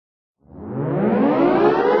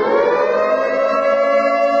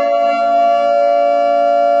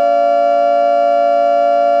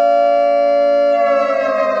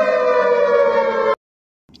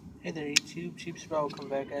Welcome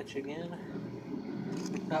back at you again.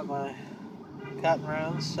 Got my cotton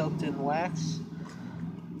rounds soaked in wax.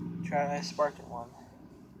 Try sparking one.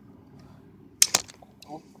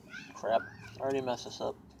 Oh, crap. Already messed this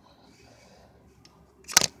up.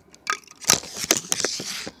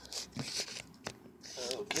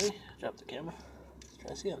 Okay, drop the camera. Let's try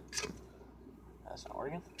this again. That's not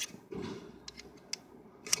working.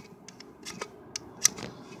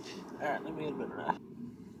 Alright, let me get a better knife.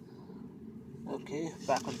 Okay,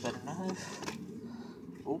 back with a better knife.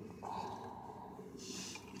 Oh.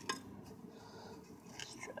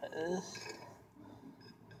 Let's try this.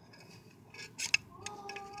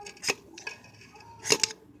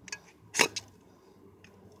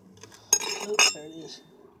 Oh, there it is.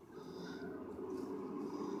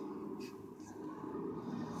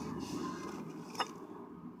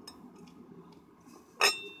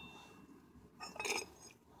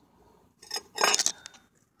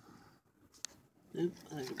 Oop,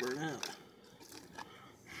 I think it burned out.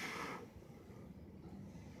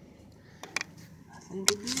 I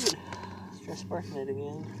think it did. Let's try sparking it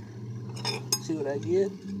again. See what I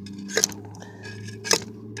get.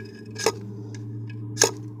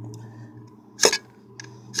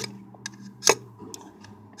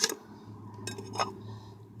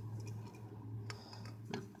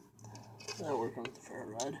 That'll work on the ferro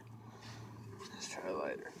rod. Let's try a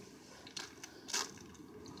lighter.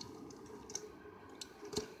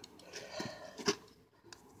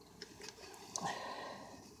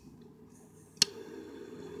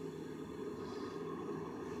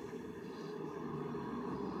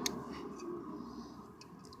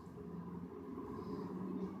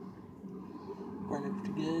 Burning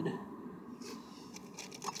pretty good.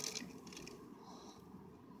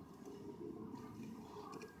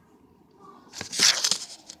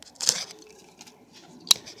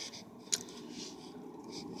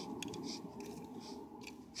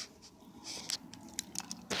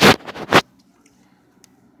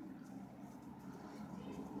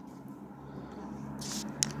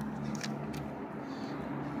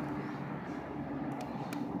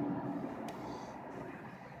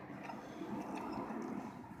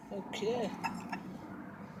 Okay.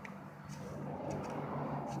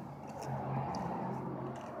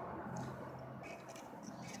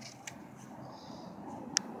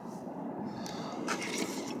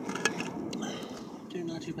 Dude,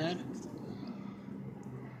 not too bad.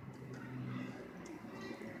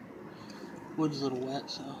 Wood's a little wet,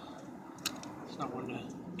 so it's not one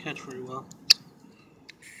to catch very well.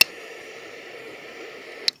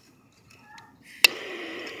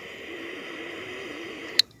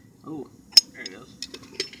 Oh, there it goes.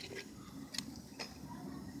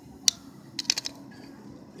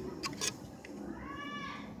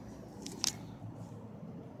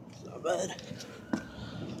 It's not bad.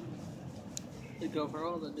 Think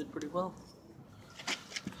overall that did pretty well.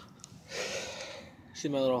 See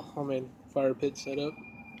my little homemade fire pit set up.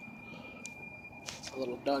 A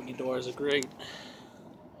little doggy doors are great.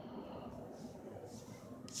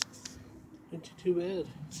 Ain't too bad.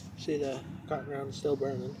 See the cotton round is still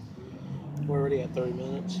burning. We're already at 30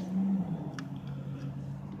 minutes.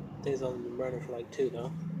 Things only been burning for like 2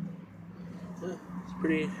 though. Yeah, it's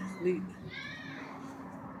pretty neat.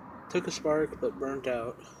 Took a spark but burnt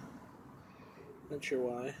out. Not sure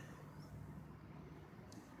why.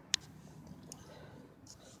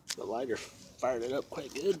 The lighter fired it up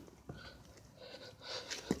quite good.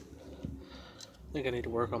 I think I need to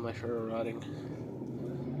work on my ferro rodding.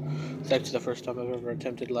 It's actually the first time I've ever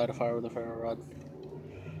attempted to light a fire with a ferro rod.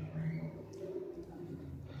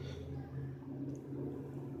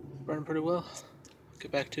 Burning pretty well.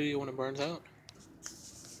 Get back to you when it burns out.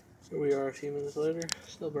 Here we are a few minutes later,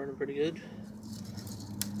 still burning pretty good.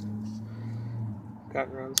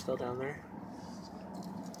 Cotton round's still down there.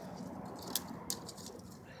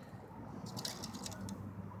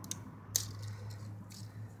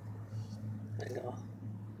 I think I'll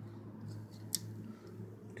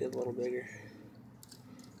get a little bigger.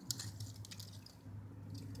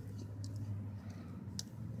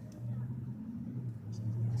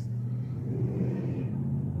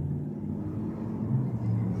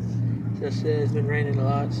 Just it's been raining a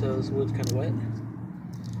lot, so this wood's kind of wet.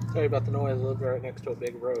 Sorry about the noise, I live right next to a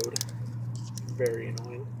big road. Very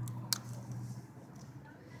annoying.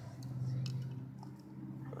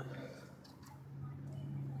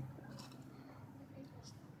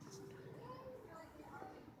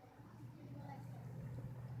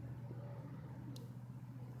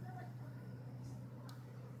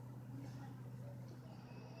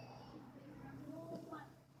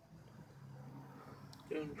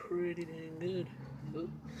 Doing pretty dang good. Oop.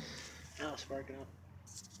 Now it's sparking up.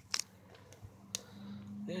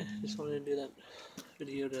 yeah, just wanted to do that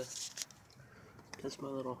video to test my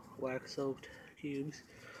little wax soaked cubes.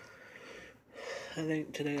 I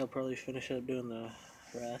think today I'll probably finish up doing the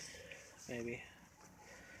rest, maybe.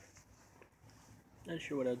 Not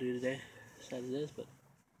sure what I'll do today, besides this, but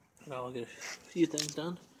I'll get a few things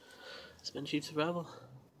done. It's been Cheap Survival.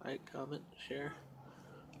 Like, comment, share.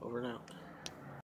 Over and out.